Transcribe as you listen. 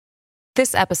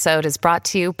This episode is brought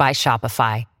to you by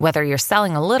Shopify. Whether you're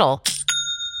selling a little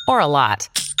or a lot,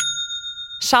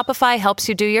 Shopify helps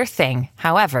you do your thing,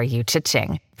 however you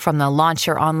cha-ching. From the launch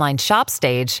your online shop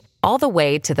stage, all the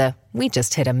way to the we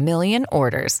just hit 1 million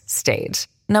orders stage.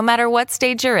 No matter what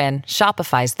stage you're in,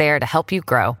 Shopify's there to help you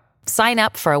grow. Sign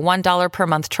up for a $1 per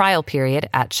month trial period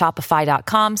at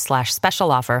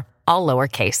shopify.com/special offer, all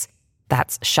lowercase.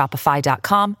 That's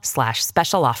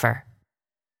shopify.com/special offer.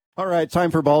 All right,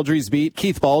 time for Baldrey's Beat.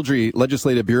 Keith Baldrey,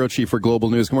 Legislative Bureau Chief for Global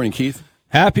News. Good morning, Keith.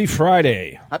 Happy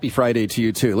Friday. Happy Friday to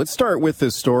you, too. Let's start with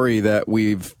this story that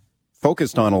we've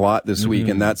focused on a lot this week,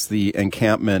 and that's the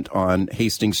encampment on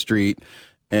Hastings Street.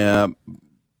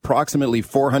 Approximately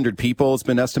 400 people, it's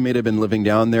been estimated, have been living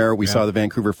down there. We saw the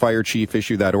Vancouver Fire Chief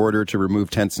issue that order to remove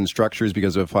tents and structures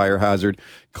because of a fire hazard.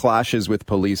 Clashes with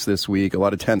police this week. A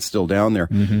lot of tents still down there.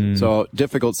 So,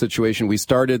 difficult situation. We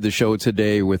started the show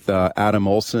today with Adam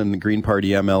Olsen, the Green Party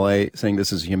MLA, saying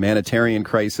this is a humanitarian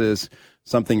crisis.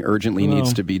 Something urgently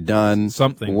needs to be done.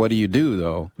 What do you do,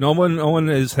 though? No one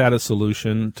has had a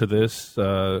solution to this.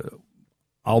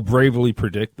 I'll bravely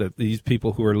predict that these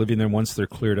people who are living there, once they're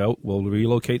cleared out, will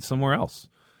relocate somewhere else.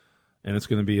 And it's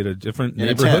going to be at a different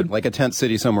neighborhood. Like a tent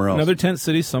city somewhere else. Another tent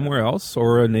city somewhere else,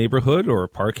 or a neighborhood, or a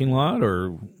parking lot, or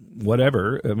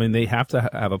whatever. I mean, they have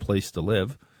to have a place to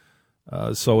live.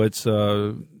 So it's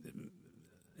an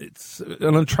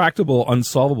intractable,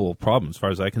 unsolvable problem as far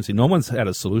as I can see. No one's had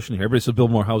a solution here. Everybody says build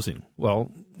more housing.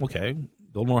 Well, okay,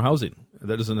 build more housing.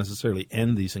 That doesn't necessarily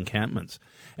end these encampments.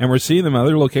 And we're seeing them in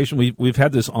other locations. We've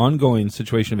had this ongoing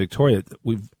situation in Victoria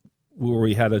where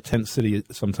we had a tent city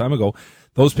some time ago.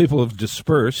 Those people have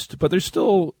dispersed, but there's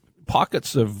still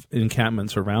pockets of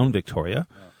encampments around Victoria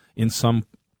in some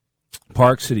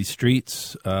parks, city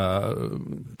streets.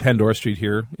 Pandora Street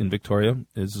here in Victoria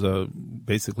is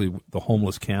basically the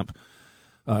homeless camp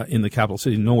in the capital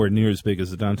city, nowhere near as big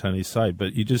as the downtown east side.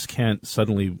 But you just can't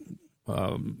suddenly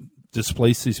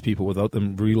displace these people without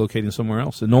them relocating somewhere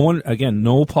else. And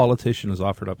no politician has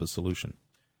offered up a solution.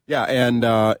 Yeah, and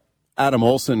Adam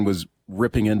Olsen was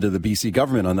ripping into the BC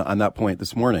government on that point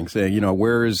this morning, saying,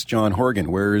 where's John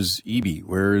Horgan? Where's Eby?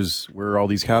 Where are all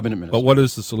these cabinet ministers? But what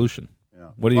is the solution? Yeah.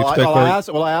 What do you expect?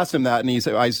 I asked him that, and he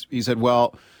said,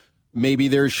 well, maybe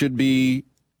there should be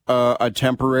a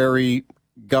temporary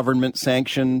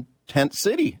government-sanctioned tent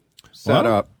city set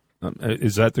up.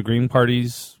 Is that the Green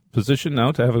Party's position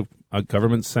now, to have a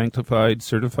government-sanctified,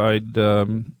 certified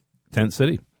tent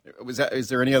city? Is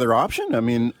there any other option? I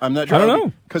mean, I'm not sure. I don't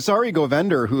know. Kasari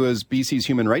Govender, who is BC's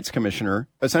Human Rights Commissioner,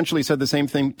 essentially said the same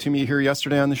thing to me here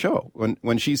yesterday on the show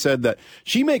when she said that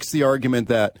she makes the argument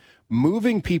that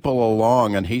moving people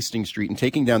along on Hastings Street and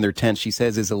taking down their tents, she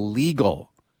says, is illegal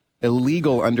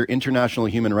under international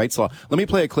human rights law. Let me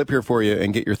play a clip here for you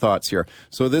and get your thoughts here.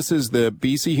 So this is the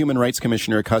BC Human Rights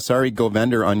Commissioner, Kasari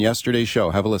Govender, on yesterday's show.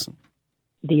 Have a listen.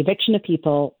 The eviction of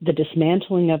people, the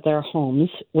dismantling of their homes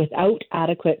without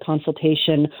adequate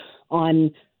consultation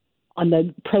on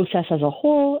the process as a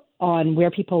whole, on where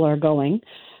people are going,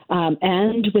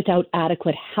 and without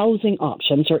adequate housing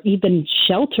options or even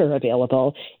shelter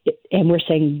available. And we're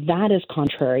saying that is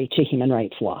contrary to human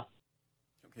rights law.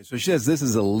 Okay, so she says this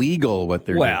is illegal, what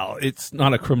they're doing. Well, it's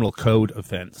not a criminal code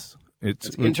offense.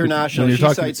 It's international.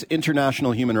 She cites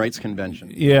International Human Rights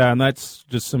Convention. Yeah, and that's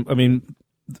just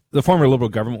the former Liberal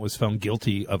government was found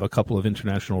guilty of a couple of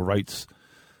international rights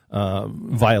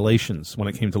violations when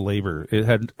it came to labor. It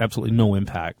had absolutely no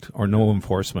impact or no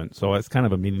enforcement. So it's kind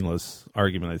of a meaningless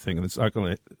argument, I think, and it's not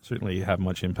going to certainly have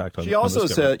much impact on. She also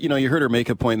said, you heard her make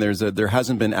a point. There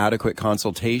hasn't been adequate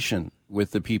consultation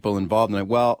with the people involved.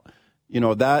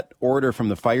 And that order from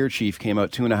the fire chief came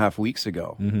out 2.5 weeks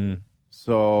ago. Mm-hmm.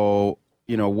 So,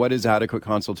 what is adequate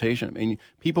consultation? I mean,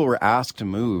 people were asked to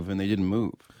move and they didn't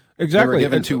move. Exactly. They were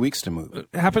given 2 weeks to move. It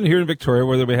happened here in Victoria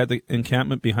where we had the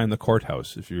encampment behind the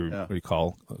courthouse, if you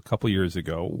recall, a couple years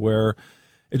ago, where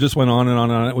it just went on and on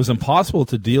and on. It was impossible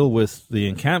to deal with the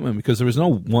encampment because there was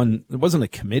it wasn't a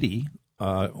committee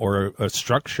or a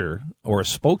structure or a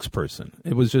spokesperson.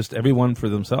 It was just everyone for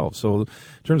themselves. So in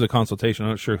terms of consultation,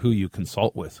 I'm not sure who you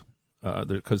consult with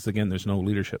because, again, there's no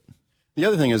leadership. The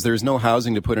other thing is there's no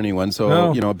housing to put anyone.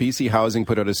 So, BC Housing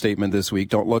put out a statement this week.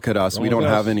 Don't look at us. We don't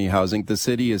have any housing. The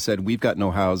city has said we've got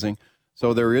no housing.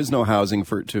 So there is no housing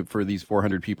for these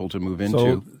 400 people to move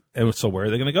into. So where are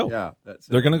they going to go? Yeah,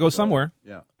 they're going to go somewhere.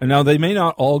 Yeah. And now they may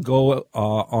not all go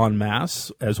en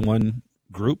masse as one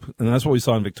group. And that's what we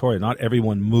saw in Victoria. Not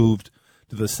everyone moved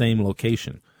to the same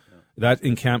location. That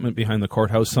encampment behind the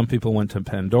courthouse, some people went to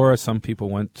Pandora. Some people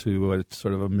went to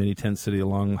sort of a mini tent city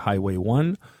along Highway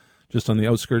 1. just on the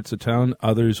outskirts of town.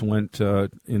 Others went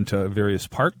into various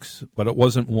parks, but it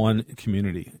wasn't one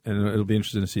community. And it'll be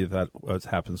interesting to see if that what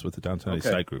happens with the Downtown East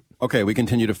Side group. Okay, we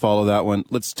continue to follow that one.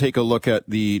 Let's take a look at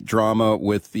the drama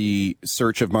with the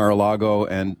search of Mar-a-Lago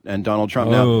and Donald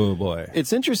Trump. Oh, boy.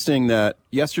 It's interesting that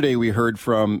yesterday we heard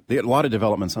they had a lot of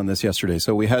developments on this yesterday.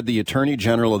 So we had the Attorney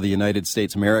General of the United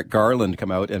States, Merrick Garland,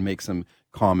 come out and make some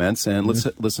comments. And let's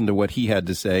listen to what he had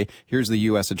to say. Here's the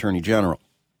U.S. Attorney General.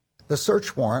 The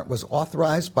search warrant was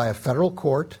authorized by a federal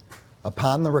court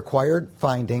upon the required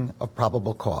finding of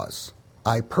probable cause.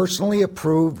 I personally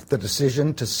approved the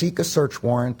decision to seek a search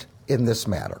warrant in this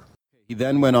matter. He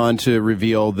then went on to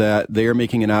reveal that they are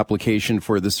making an application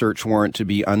for the search warrant to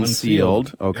be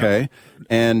unsealed. Okay. Yeah.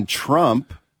 And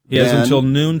Trump... He has until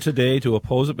noon today to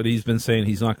oppose it, but he's been saying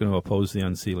he's not going to oppose the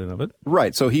unsealing of it.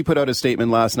 Right. So he put out a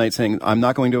statement last night saying, I'm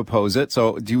not going to oppose it.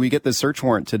 So do we get the search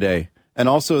warrant today? And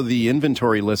also the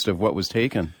inventory list of what was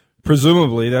taken.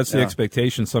 Presumably, that's the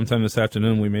expectation. Sometime this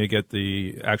afternoon, we may get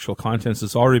the actual contents.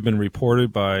 It's already been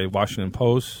reported by Washington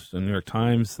Post and New York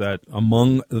Times that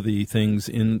among the things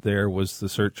in there was the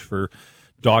search for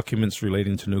documents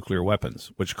relating to nuclear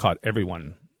weapons, which caught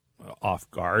everyone off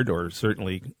guard, or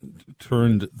certainly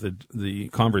turned the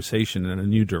conversation in a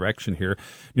new direction here.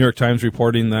 New York Times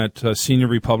reporting that senior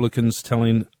Republicans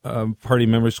telling party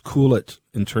members, cool it,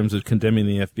 in terms of condemning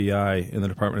the FBI and the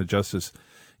Department of Justice.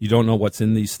 You don't know what's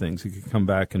in these things. It could come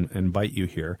back and bite you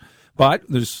here. But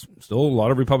there's still a lot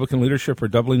of Republican leadership are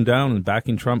doubling down and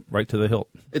backing Trump right to the hilt.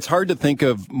 It's hard to think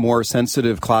of more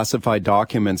sensitive classified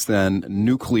documents than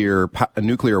nuclear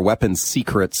weapons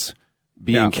secrets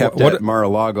being kept at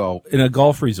Mar-a-Lago. In a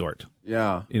golf resort.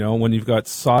 Yeah. You know, when you've got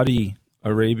Saudi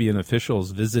Arabian officials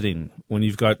visiting, when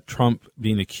you've got Trump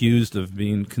being accused of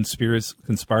being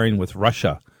conspiring with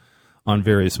Russia on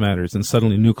various matters, and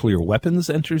suddenly nuclear weapons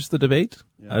enters the debate,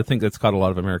 I think that's caught a lot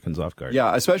of Americans off guard.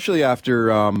 Yeah, especially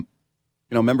after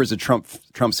members of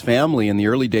Trump's family in the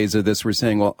early days of this were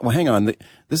saying, well, hang on,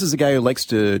 this is a guy who likes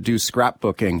to do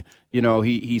scrapbooking. You know,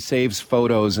 he saves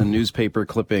photos and newspaper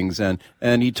clippings, and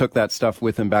he took that stuff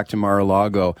with him back to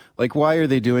Mar-a-Lago. Like, why are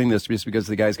they doing this? Just because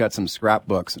the guy's got some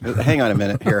scrapbooks? Hang on a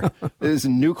minute here. This is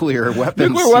nuclear weapons.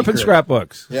 Nuclear weapon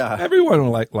scrapbooks. Yeah. Everyone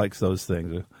likes those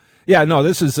things. Yeah, no,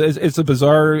 it's a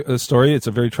bizarre story. It's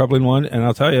a very troubling one, and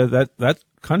I'll tell you that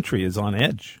country is on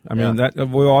edge. I mean, that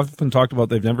we often talked about.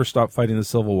 They've never stopped fighting the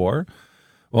Civil War.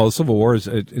 Well, the Civil War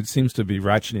it seems to be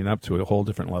ratcheting up to a whole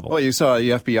different level. Well, you saw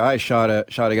the FBI shot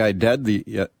a guy dead.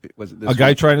 A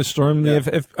guy trying to storm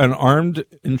an armed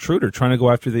intruder trying to go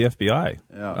after the FBI.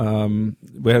 Yeah.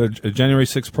 We had a January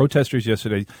 6th protesters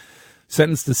yesterday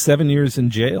sentenced to 7 years in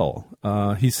jail.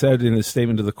 He said in his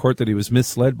statement to the court that he was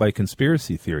misled by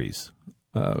conspiracy theories,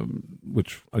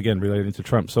 which, again, relating to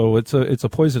Trump. So it's a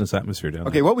poisonous atmosphere down there.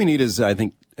 Okay, what we need is, I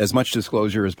think, as much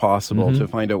disclosure as possible to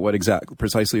find out what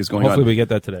precisely is going on. Hopefully we get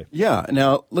that today. Yeah.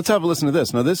 Now, let's have a listen to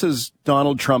this. Now, this is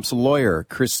Donald Trump's lawyer,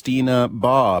 Christina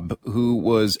Bobb, who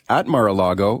was at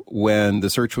Mar-a-Lago when the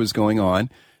search was going on,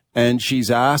 and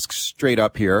she's asked straight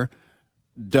up here,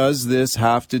 does this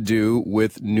have to do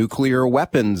with nuclear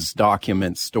weapons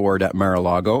documents stored at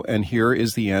Mar-a-Lago? And here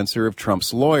is the answer of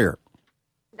Trump's lawyer.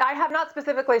 I have not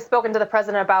specifically spoken to the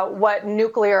president about what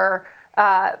nuclear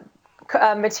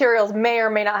materials may or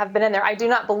may not have been in there. I do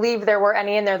not believe there were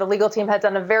any in there. The legal team had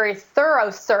done a very thorough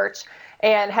search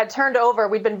and had turned over.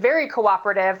 We've been very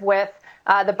cooperative with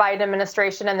the Biden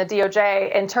administration and the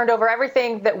DOJ and turned over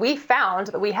everything that we found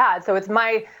that we had. So it's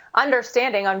my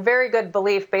understanding on very good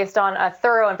belief based on a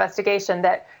thorough investigation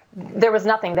that there was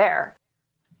nothing there.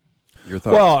 Your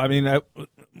thoughts? Well, I mean, it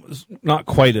was not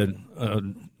quite a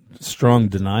strong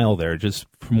denial there. Just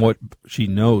from what she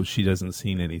knows, she doesn't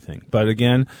see anything. But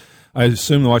again, I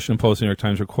assume the Washington Post and New York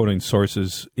Times are quoting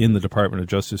sources in the Department of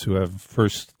Justice who have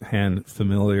first-hand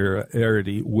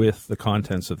familiarity with the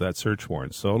contents of that search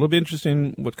warrant. So it'll be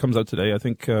interesting what comes out today. I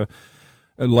think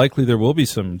likely there will be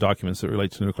some documents that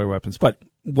relate to nuclear weapons. But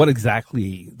what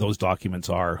exactly those documents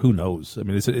are, who knows? I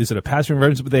mean, is it a passive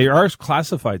reference? But they are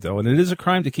classified, though, and it is a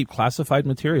crime to keep classified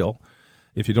material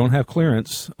if you don't have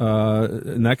clearance,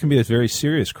 and that can be a very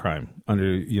serious crime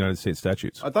under United States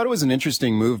statutes. I thought it was an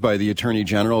interesting move by the Attorney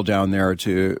General down there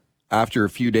to, after a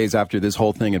few days after this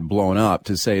whole thing had blown up,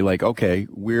 to say, like, okay,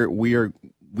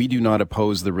 we do not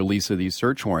oppose the release of these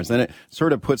search warrants. Then it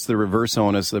sort of puts the reverse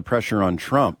onus, the pressure on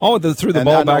Trump. Oh, threw the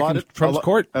ball back in Trump's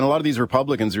court. And a lot of these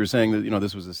Republicans are saying that,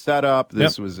 this was a setup.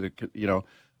 This was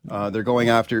they're going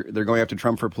after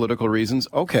Trump for political reasons.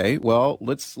 Okay, well,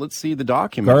 let's see the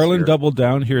documents. Garland doubled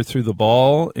down here, threw the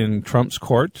ball in Trump's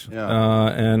court,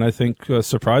 and I think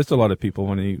surprised a lot of people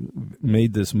when he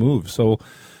made this move. So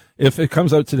If it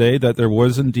comes out today that there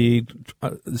was indeed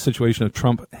the situation of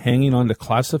Trump hanging on to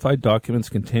classified documents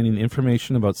containing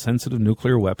information about sensitive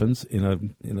nuclear weapons in a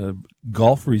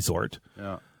golf resort,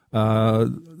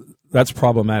 that's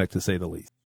problematic to say the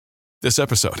least. This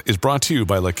episode is brought to you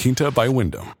by La Quinta by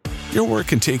Wyndham. Your work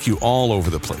can take you all over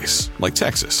the place, like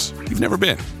Texas. You've never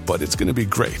been, but it's going to be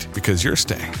great because you're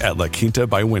staying at La Quinta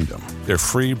by Wyndham. Their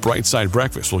free Bright Side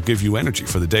breakfast will give you energy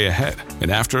for the day ahead.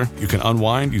 And after, you can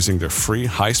unwind using their free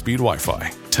high-speed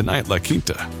Wi-Fi. Tonight, La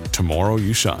Quinta. Tomorrow,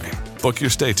 you shine. Book your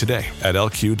stay today at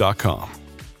lq.com.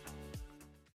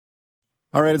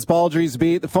 All right, it's Baldrey's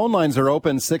Beat. The phone lines are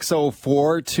open.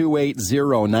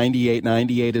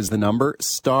 604-280-9898 is the number.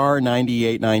 Star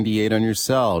 9898 on your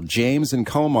cell. James in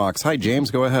Comox. Hi,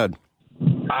 James. Go ahead.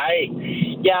 Hi.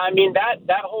 Yeah, I mean, that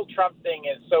whole Trump thing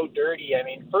is so dirty. I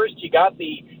mean, first you got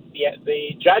the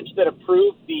judge that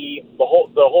approved the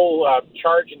whole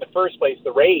charge in the first place,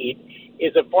 the raid,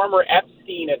 is a former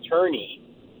Epstein attorney,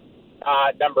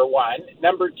 number one.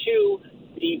 Number two,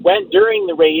 during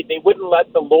the raid, they wouldn't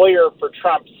let the lawyer for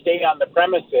Trump stay on the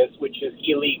premises, which is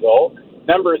illegal.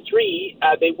 Number three,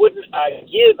 they wouldn't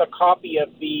give a copy of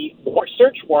the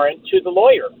search warrant to the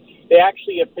lawyer. They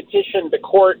actually have petitioned the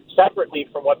court separately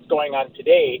from what's going on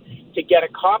today to get a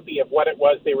copy of what it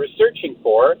was they were searching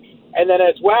for. And then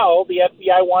as well, the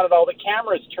FBI wanted all the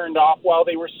cameras turned off while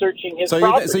they were searching his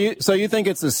property. So you think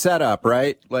it's a setup,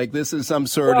 right? Like this is some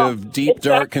sort of deep,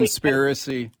 dark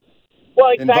conspiracy?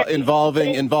 Well, exactly.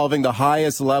 Involving the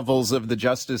highest levels of the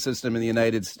justice system in the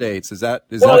United States.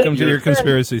 Welcome to your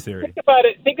conspiracy theory.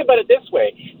 Think about it this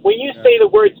way. When you say the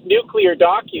words nuclear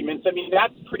documents, I mean,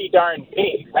 that's pretty darn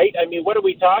big, right? I mean, what are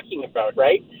we talking about,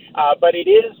 right? But it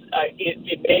is,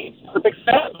 it makes perfect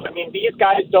sense. I mean, these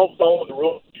guys don't follow the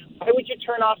rules. Why would you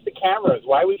turn off the cameras?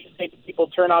 Why would you say to people,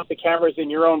 turn off the cameras in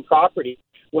your own property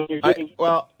when you're doing...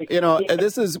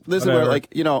 this is where,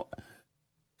 like,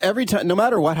 every time, no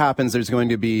matter what happens, there's going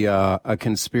to be a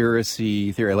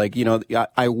conspiracy theory. Like,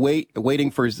 waiting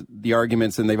for the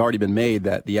arguments, and they've already been made,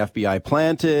 that the FBI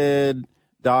planted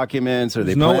documents or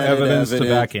There's they no planted evidence to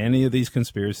back any of these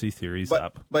conspiracy theories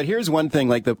up. But here's one thing,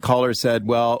 like the caller said,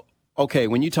 well, okay,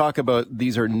 when you talk about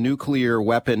these are nuclear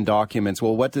weapon documents,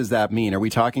 well, what does that mean? Are we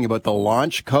talking about the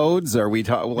launch codes? Are we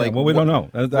talking we don't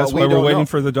know. That's why we're waiting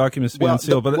for the documents to be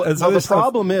unsealed. The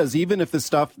problem is, even if the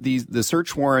stuff, the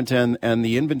search warrant and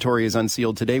the inventory is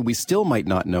unsealed today, we still might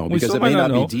not know because it may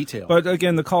not be detailed. But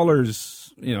again, the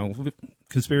callers,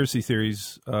 conspiracy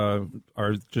theories are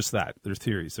just that. They're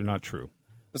theories. They're not true.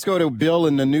 Let's go to Bill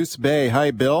in Nanuce Bay.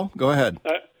 Hi, Bill. Go ahead.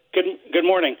 Good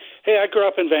morning. Hey, I grew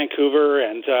up in Vancouver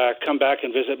and come back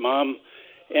and visit Mom.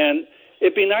 And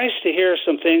it'd be nice to hear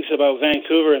some things about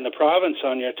Vancouver and the province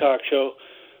on your talk show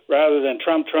rather than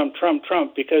Trump,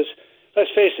 because let's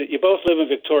face it, you both live in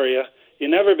Victoria.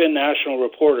 You've never been national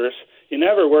reporters. You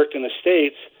never worked in the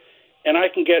States. And I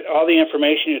can get all the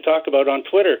information you talk about on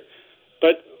Twitter.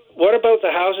 But what about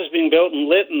the houses being built in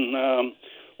Lytton?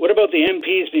 What about the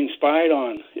MPs being spied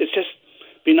on? It's just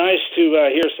be nice to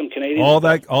hear some Canadian. All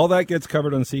that gets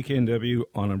covered on CKNW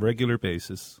on a regular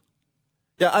basis.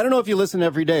 Yeah, I don't know if you listen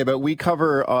every day, but we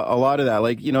cover a lot of that.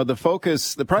 Like,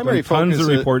 the primary focus. Tons of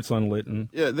reports on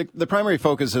Lytton. Yeah, the primary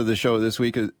focus of the show this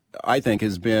week, I think,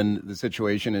 has been the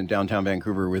situation in downtown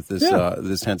Vancouver with this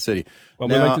tent city. Well,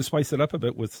 we like to spice it up a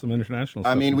bit with some international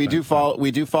stuff. I mean, we do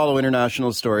follow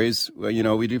international stories.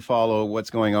 We do follow what's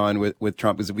going on with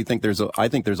Trump, because I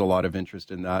think there's a lot of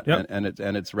interest in that,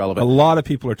 and it's relevant. A lot of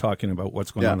people are talking about what's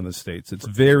going on in the States. It's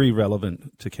very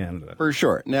relevant to Canada. For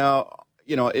sure. Now,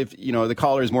 if the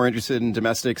caller is more interested in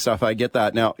domestic stuff, I get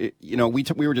that. Now,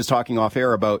 we were just talking off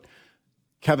air about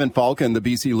Kevin Falcon, the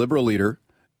BC Liberal leader,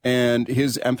 and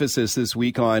his emphasis this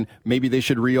week on maybe they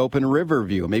should reopen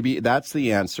Riverview. Maybe that's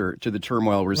the answer to the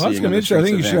turmoil we're seeing. That's going to be interesting. I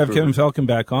think you should have Kevin Falcon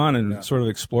back on and sort of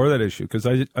explore that issue, because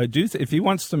I do. If he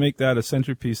wants to make that a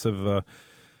centerpiece of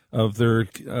their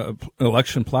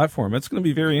election platform, it's going to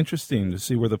be very interesting to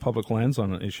see where the public lands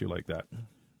on an issue like that.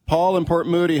 Paul in Port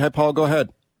Moody. Hi, Paul. Go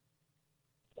ahead.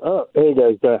 Hey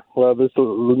guys, the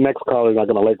next caller is not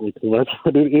going to like me too much,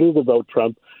 but it is about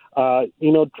Trump.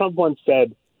 Trump once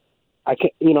said,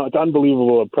 it's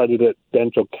unbelievable a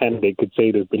presidential candidate could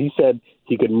say this, but he said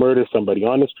he could murder somebody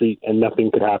on the street and nothing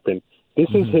could happen. This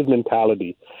is his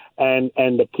mentality. And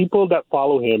the people that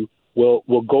follow him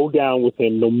will go down with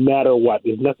him no matter what.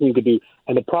 There's nothing you could do.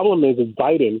 And the problem is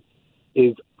Biden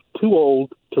is too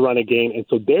old to run again, and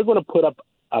so they're going to put up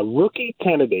a rookie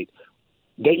candidate.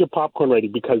 Get your popcorn ready,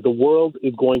 because the world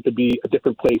is going to be a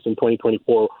different place in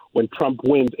 2024 when Trump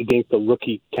wins against a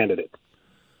rookie candidate.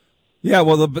 Yeah,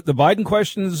 well, the Biden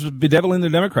question is bedeviling the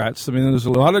Democrats. I mean, there's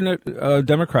a lot of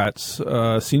Democrats,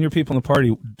 senior people in the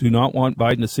party, do not want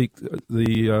Biden to seek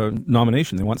the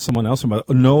nomination. They want someone else. But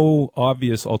no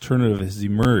obvious alternative has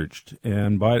emerged,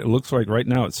 and it looks like right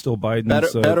now it's still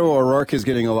Biden's. Beto O'Rourke is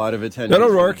getting a lot of attention. Beto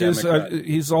O'Rourke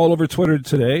he's all over Twitter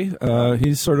today.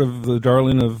 He's sort of the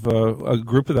darling of a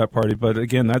group of that party. But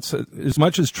again, that's as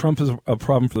much as Trump is a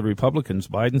problem for the Republicans,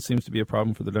 Biden seems to be a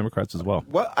problem for the Democrats as well.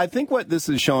 Well, I think what this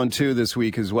has shown too this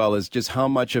week as well is just how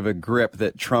much of a grip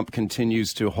that Trump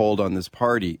continues to hold on this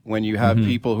party when you have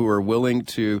people who are willing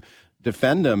to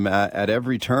defend him at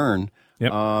every turn.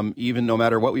 Yep. Even no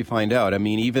matter what we find out. I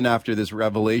mean, even after this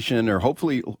revelation, or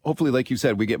hopefully, like you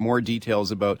said, we get more details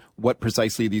about what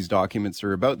precisely these documents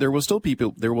are about. There will still be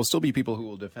people who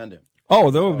will defend him. Oh,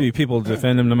 there will be people to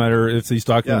defend him no matter if these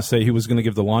documents say he was going to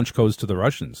give the launch codes to the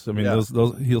Russians. I mean,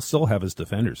 he'll still have his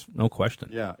defenders, no question.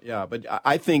 Yeah. But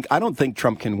I don't think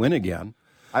Trump can win again.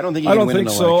 I don't think he I can don't win think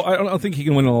an so. election. I don't think he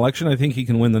can win an election. I think he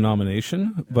can win the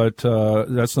nomination, but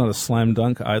that's not a slam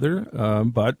dunk either.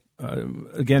 But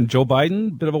again, Joe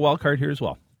Biden, bit of a wild card here as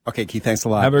well. Okay, Keith, thanks a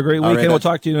lot. Have a great All weekend. right, We'll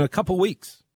talk to you in a couple weeks.